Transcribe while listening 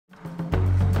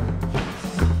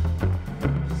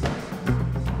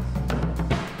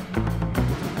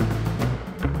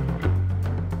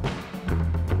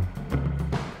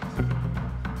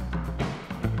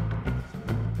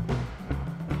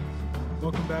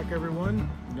back, everyone.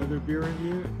 Another beer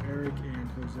review. Eric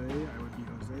and Jose. I would be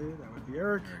Jose. That would be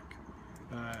Eric.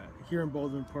 Here in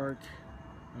Baldwin Park.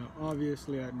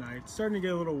 Obviously at night. It's starting to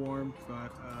get a little warm,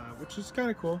 but which is kind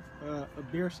of cool. A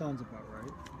beer sounds about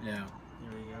right. Yeah.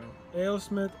 There we go.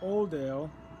 Alesmith Old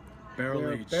Ale.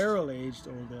 Barrel aged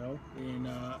Old Ale in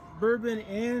bourbon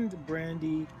and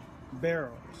brandy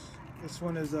barrels. This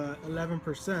one is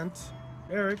 11%.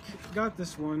 Eric got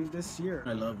this one this year.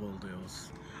 I love old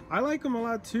ales. I like them a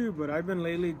lot too, but I've been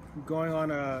lately going on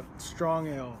a strong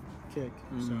ale kick.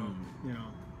 So, you know,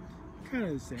 kind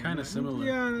of the same. Kind of similar.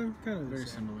 Yeah, kind of very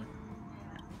similar.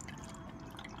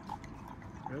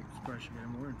 Yep, probably should get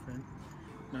more in front.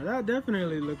 Now that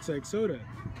definitely looks like soda.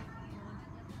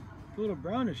 A little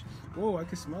brownish. Whoa, I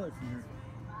can smell it from here.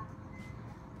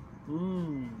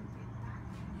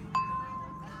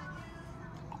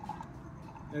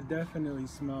 That definitely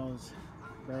smells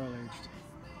barrel aged.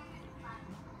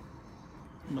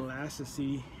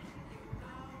 Molassesy.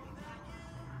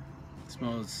 It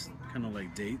smells kind of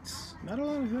like dates. Not a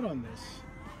lot of head on this.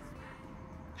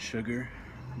 Sugar,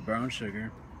 brown sugar.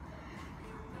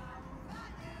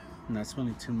 Not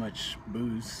smelling too much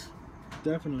booze.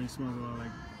 Definitely smells a lot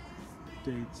like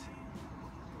dates.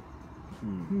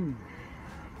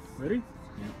 Ready?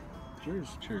 Yeah.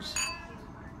 Cheers. Cheers.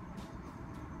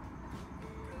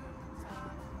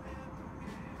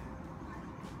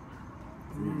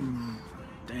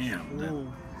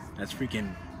 Damn, that's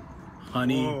freaking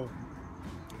honey. Whoa.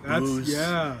 That's booze,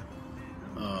 yeah.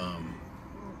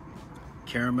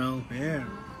 Caramel. Man,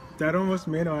 that almost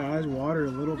made my eyes water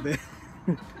a little bit.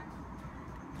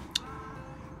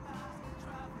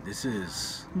 This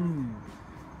is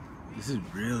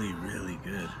really, really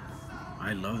good.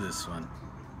 I love this one.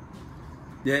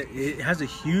 Yeah, it has a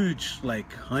huge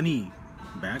like honey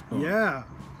backbone. Yeah,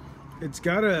 it's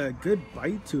got a good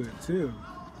bite to it too.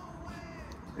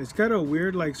 It's got a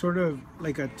weird, like, sort of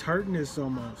like a tartness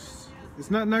almost. It's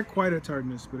not quite a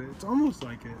tartness, but it's almost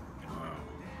like it. Wow.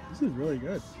 This is really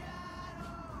good.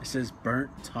 It says burnt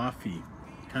toffee.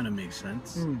 Kind of makes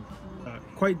sense.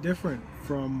 Quite different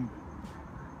from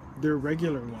their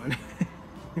regular one.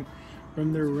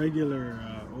 From their regular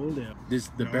Old Ale.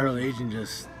 The barrel aging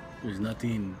just, there's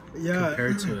nothing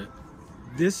compared to it.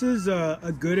 This is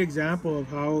a good example of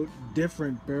how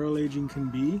different barrel aging can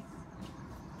be.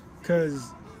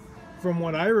 Because from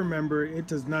what I remember, it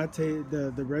does not taste,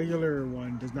 the regular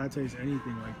one does not taste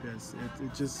anything like this.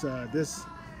 It just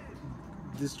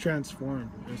this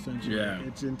transformed essentially. Yeah.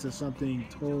 It's into something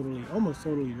almost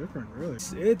totally different, really.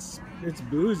 It's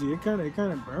boozy. It kind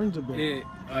of burns a bit.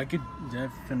 I could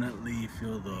definitely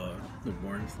feel the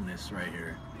warmthness right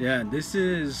here. Yeah, this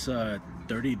is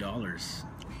 $30.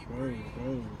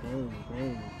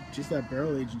 Whoa. Just that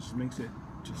barrel aging just makes it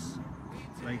just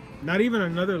like not even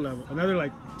another level, another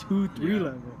like 2-3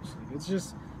 levels.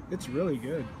 It's really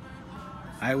good.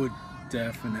 I would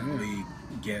definitely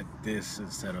get this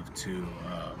instead of two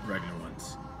regular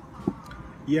ones.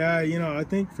 Yeah, you know, I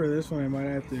think for this one I might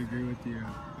have to agree with you.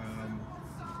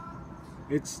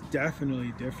 It's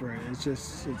definitely different.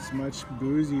 It's much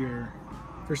boozier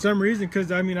for some reason,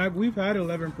 because I mean we've had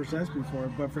 11% before,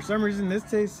 but for some reason this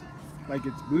tastes like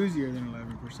it's boozier than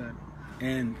 11%.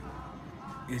 And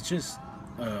it's just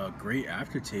a great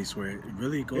aftertaste where it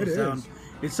really goes down.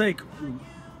 It's like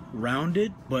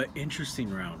rounded but interesting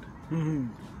round.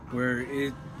 Where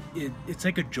it's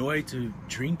like a joy to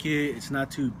drink it. It's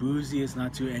not too boozy, it's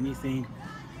not too anything,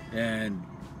 and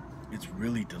it's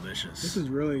really delicious. This is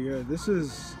really good. This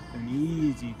is an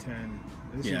easy 10.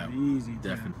 This is easy 10.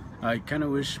 Definitely. I kind of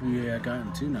wish we had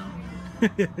gotten two now.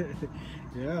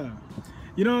 Yeah.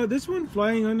 You know, this one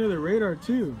flying under the radar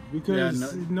too,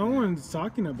 because no one's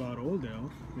talking about Old Ale,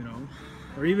 you know,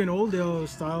 or even Old Ale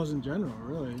styles in general,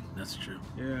 really. That's true.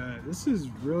 Yeah, this is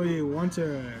really one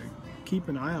to keep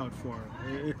an eye out for.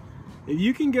 If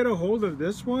you can get a hold of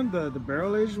this one, the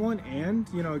barrel aged one, and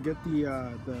you know, get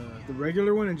the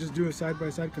regular one and just do a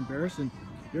side-by-side comparison,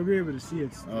 you'll be able to see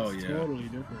it's totally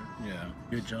different. Yeah.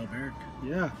 Good job, Eric.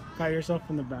 Yeah. Pat yourself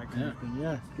on the back kind of thing.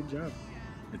 Yeah. Good job.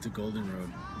 It's a golden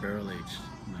road, barrel aged.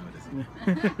 No, it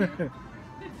isn't.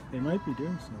 They might be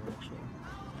doing so, actually.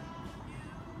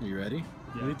 Are you ready? Yeah.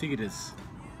 What do you think it is?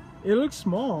 It looks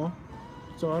small,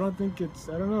 so I don't think it's,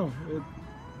 I don't know. It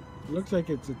looks like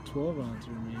it's a 12 ounce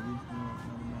or maybe. I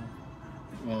don't know.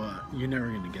 Well, you're never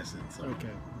going to guess it, so.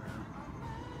 Okay.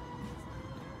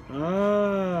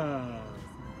 Ah.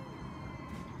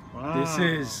 Wow. This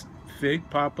is Fig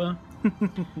Poppa,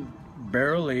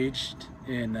 barrel aged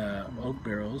in oak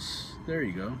barrels. There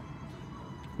you go.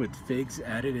 With figs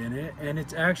added in it, and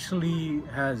it actually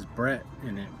has Brett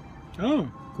in it.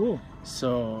 Oh, cool.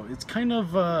 So it's kind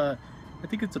of, I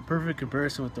think it's a perfect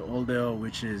comparison with the Old Ale,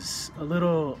 which is a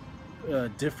little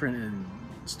different and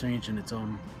strange in its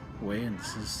own way. And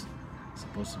this is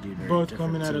supposed to be very both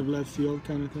different coming out too. of left field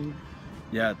kind of thing.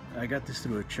 Yeah, I got this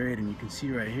through a trade, and you can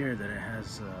see right here that it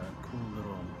has a cool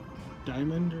little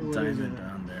diamond or what diamond is it?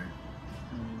 on there.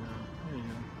 There you go.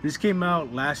 This came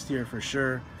out last year for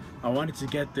sure. I wanted to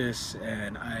get this,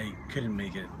 and I couldn't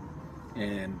make it,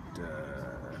 and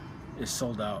it's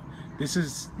sold out. This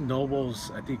is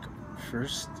Noble's, I think,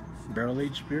 first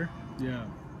barrel-aged beer. Yeah.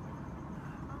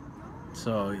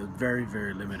 So very,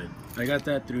 very limited. I got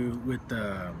that through with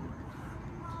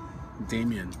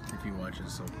Damien, if he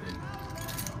watches something.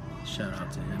 Shout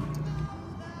out to him.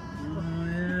 Oh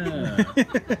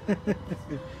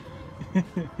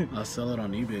yeah. I'll sell it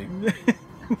on eBay.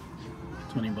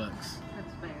 $20.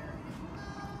 That's fair.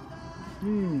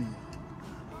 Hmm.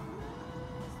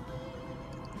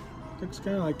 Looks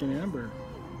kind of like an amber.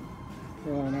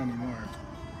 Well, not anymore.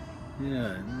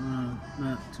 Yeah, no,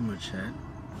 not too much head.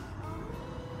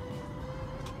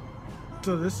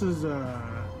 So this is,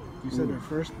 you said the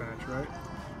first batch, right?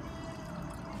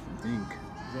 I think.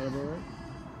 Is that about right?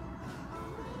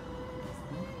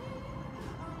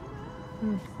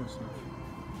 Close enough.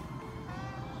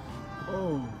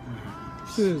 Oh,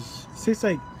 this tastes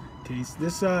like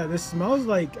this smells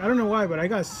like, I don't know why, but I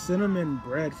got cinnamon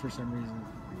bread for some reason.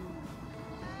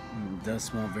 It does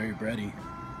smell very bready.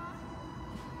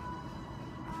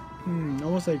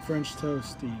 Almost like French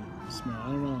toasty smell. I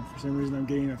don't know. For some reason, I'm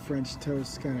getting a French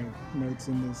toast kind of notes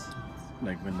in this.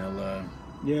 Like vanilla.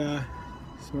 Yeah,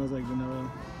 smells like vanilla.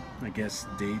 I guess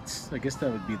dates. I guess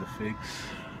that would be the figs.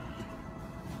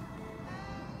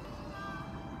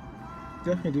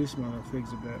 Definitely do smell the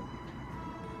figs a bit.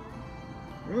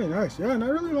 Really nice. Yeah, not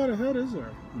really a lot of head, is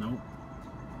there? Nope.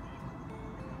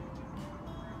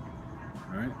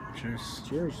 Alright, cheers.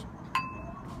 Cheers.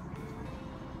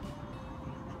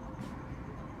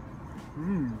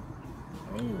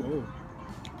 Oh,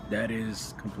 that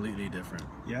is completely different.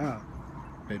 Yeah,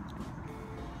 It,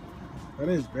 that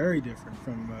is very different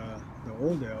from the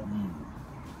Old Ale.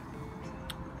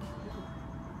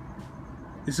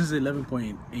 This is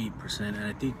 11.8%, and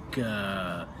I think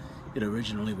it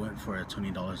originally went for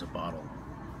 $20 a bottle.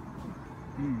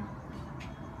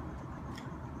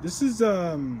 This is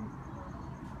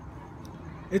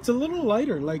it's a little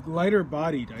lighter, like lighter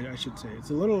bodied. I should say it's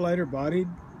a little lighter bodied.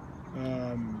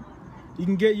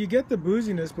 You get the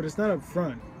booziness, but it's not up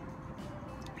front.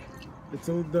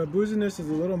 The booziness is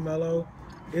a little mellow.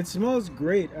 It smells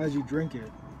great as you drink it.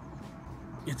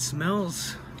 It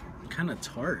smells kind of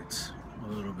tart a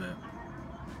little bit.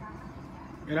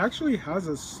 It actually has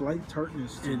a slight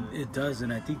tartness to it. It does,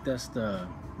 and I think that's the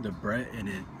Brett in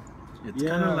it. It's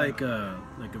Yeah. kind of like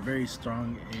a very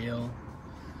strong ale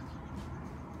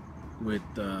with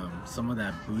some of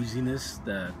that booziness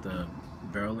that the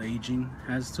barrel aging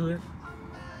has to it,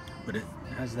 but it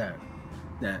has that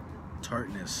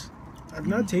tartness. I've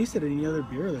not tasted any other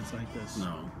beer that's like this.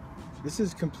 No. This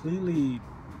is completely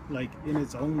like in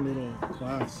its own little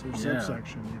class or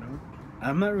subsection, you know?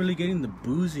 I'm not really getting the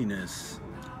booziness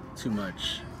too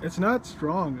much. It's not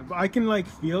strong. I can like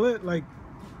feel it, like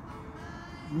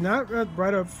not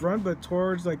right up front, but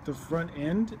towards like the front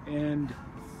end, and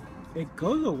it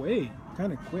goes away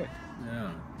kind of quick.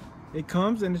 Yeah. It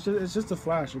comes and it's just a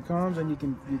flash. It comes and you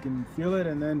can feel it,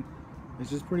 and then it's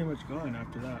just pretty much gone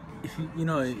after that. If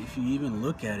you even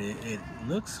look at it, it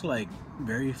looks like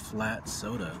very flat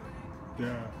soda.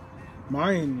 Yeah,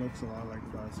 mine looks a lot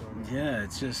like flat soda. Yeah,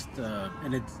 it's just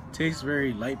and it tastes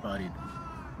very light-bodied.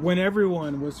 When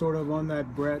everyone was sort of on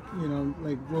that Brett, you know,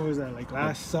 like what was that, like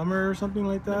last summer or something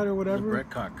like that, or whatever. The Brett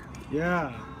cock.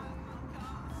 Yeah,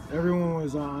 everyone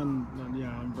was on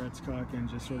Brett's cock and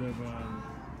just sort of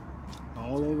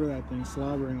all over that thing,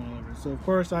 slobbering all over it. So of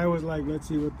course I was like, let's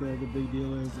see what the big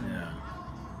deal is. And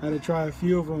had to try a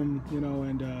few of them, you know,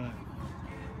 and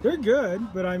they're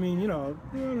good, but I mean, you know,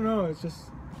 I don't know, it's just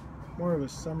more of a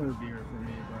summer beer for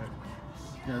me. But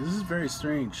yeah, this is very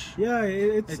strange. yeah,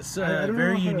 It's I don't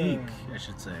very know how unique, I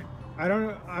should say. I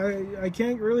don't. I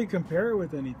can't really compare it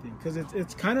with anything because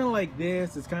it's kind of like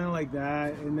this, it's kind of like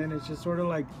that, and then it's just sort of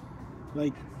like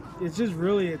it's just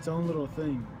really its own little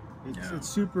thing. It's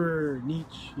super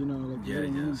niche, you know. Like Yeah,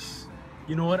 yes.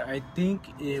 You know what? I think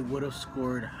it would have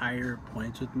scored higher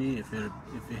points with me if it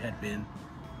had been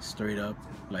straight up,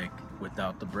 like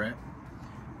without the Brett.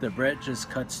 The Brett just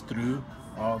cuts through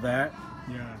all that.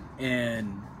 Yeah.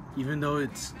 And even though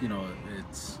it's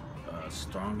it's a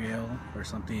strong ale or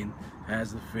something,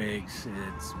 has the figs,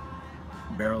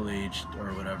 barrel aged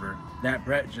or whatever, that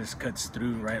Brett just cuts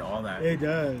through all that. It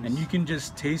does. And you can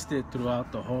just taste it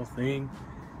throughout the whole thing.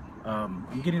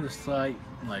 I'm getting a slight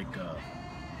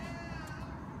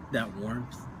that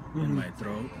warmth in my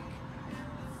throat.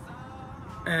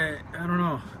 I don't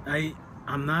know.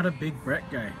 I'm not a big Brett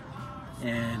guy,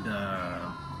 and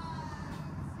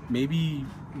maybe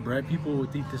Brett people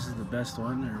would think this is the best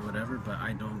one or whatever, but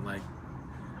I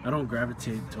don't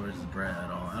gravitate towards the Brett at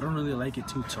all. I don't really like it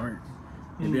too tart.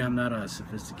 Maybe I'm not a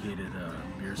sophisticated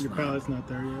beer snob. Your palate's not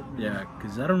there yet. Yeah,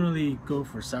 because I don't really go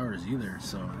for sours either.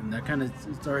 So, and that kind of,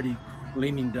 it's already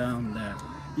leaning down that.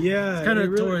 Yeah, it's kind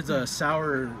of really, towards a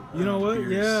sour. You know what?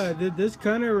 Beers. Yeah, this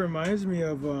kind of reminds me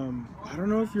of I don't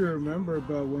know if you remember,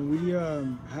 but when we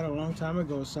had a long time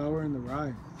ago, sour in the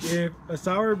rye. If a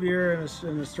sour beer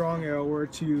and a strong ale were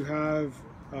to have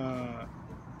a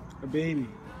baby,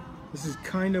 this is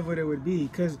kind of what it would be,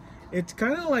 because it's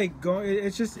kind of like going.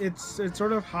 It's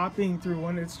sort of hopping through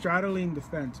one. It's straddling the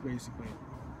fence, basically.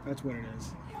 That's what it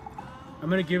is. I'm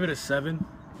gonna give it a 7.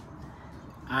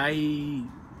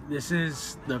 This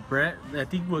is the Brett. I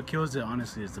think what kills it,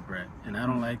 honestly, is the Brett, and I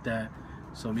don't like that.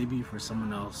 So maybe for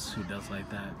someone else who does like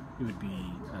that, it would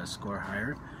be a score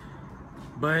higher.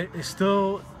 But it's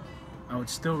still, I would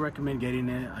still recommend getting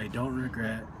it. I don't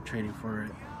regret trading for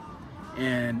it.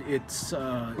 And it's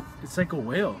like a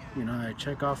whale, you know. I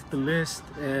check off the list,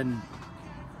 and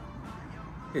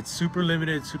it's super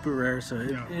limited, super rare. So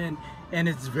and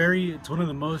it's one of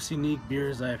the most unique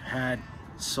beers I've had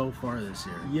so far this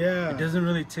year. Yeah, it doesn't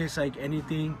really taste like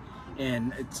anything,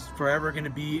 and it's forever gonna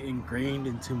be ingrained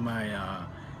into my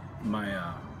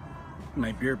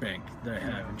my beer bank that I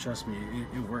have. And trust me,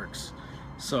 it works.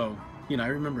 So you know, I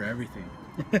remember everything.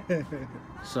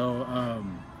 So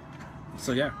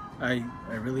yeah, I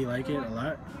really like it a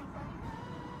lot.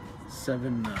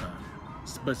 7,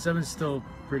 but 7's still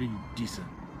pretty decent.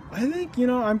 I think, you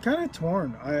know, I'm kind of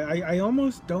torn. I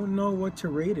almost don't know what to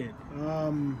rate it,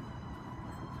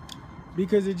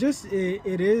 because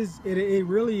it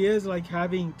really is like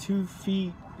having 2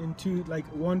 feet into, like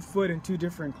 1 foot in 2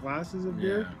 different classes of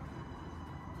beer,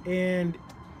 and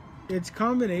its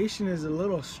combination is a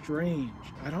little strange.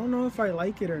 I don't know if I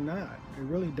like it or not. I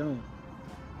really don't.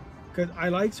 Because I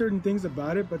like certain things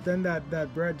about it, but then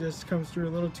that bread just comes through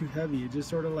a little too heavy. It just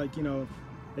sort of like, you know,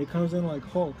 it comes in like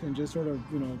Hulk and just sort of,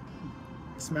 you know,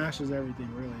 smashes everything,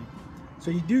 really.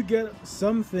 So you do get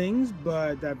some things,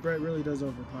 but that bread really does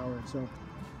overpower it. So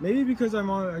maybe because I'm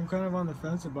kind of on the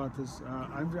fence about this,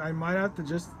 I might have to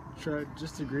just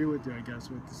agree with you, I guess,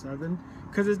 with the 7.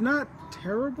 Because it's not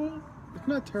terrible. It's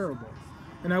not terrible.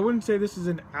 And I wouldn't say this is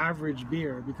an average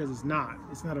beer, because it's not.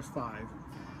 It's not a 5.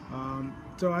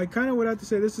 So I kind of would have to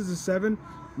say this is a 7,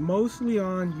 mostly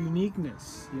on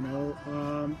uniqueness. You know,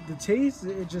 the taste,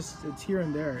 it's here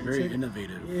and there. Very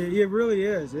innovative. It really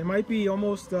is. It might be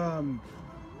almost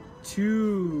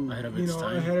too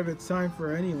ahead of its time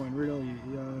for anyone, really.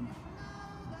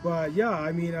 But yeah,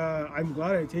 I mean, I'm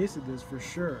glad I tasted this for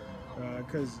sure,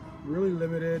 because really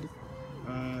limited.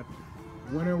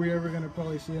 When are we ever gonna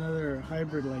probably see another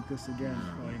hybrid like this again?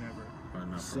 No. Probably never.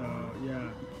 So yeah,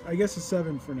 I guess a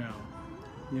 7 for now.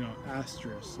 You know,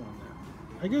 asterisk on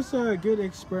that. I guess a good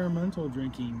experimental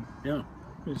drinking. Yeah.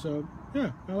 So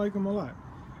yeah, I like them a lot.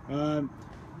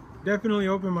 Definitely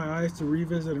opened my eyes to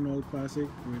revisit an old classic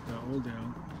with Olde.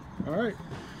 All right.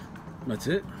 That's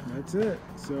it. That's it.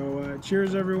 So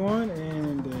cheers, everyone,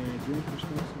 and drink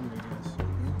responsibly, I guess.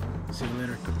 Okay? See you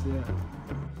later. Yeah.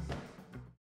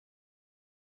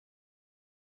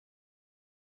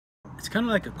 It's kind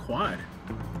of like a quad.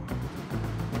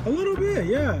 A little bit,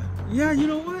 yeah. Yeah, you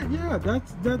know what? Yeah,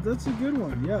 that's a good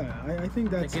one. Yeah, I think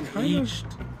that's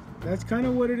like kind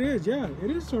of what it is. Yeah,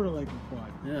 it is sort of like a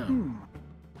quad. Yeah.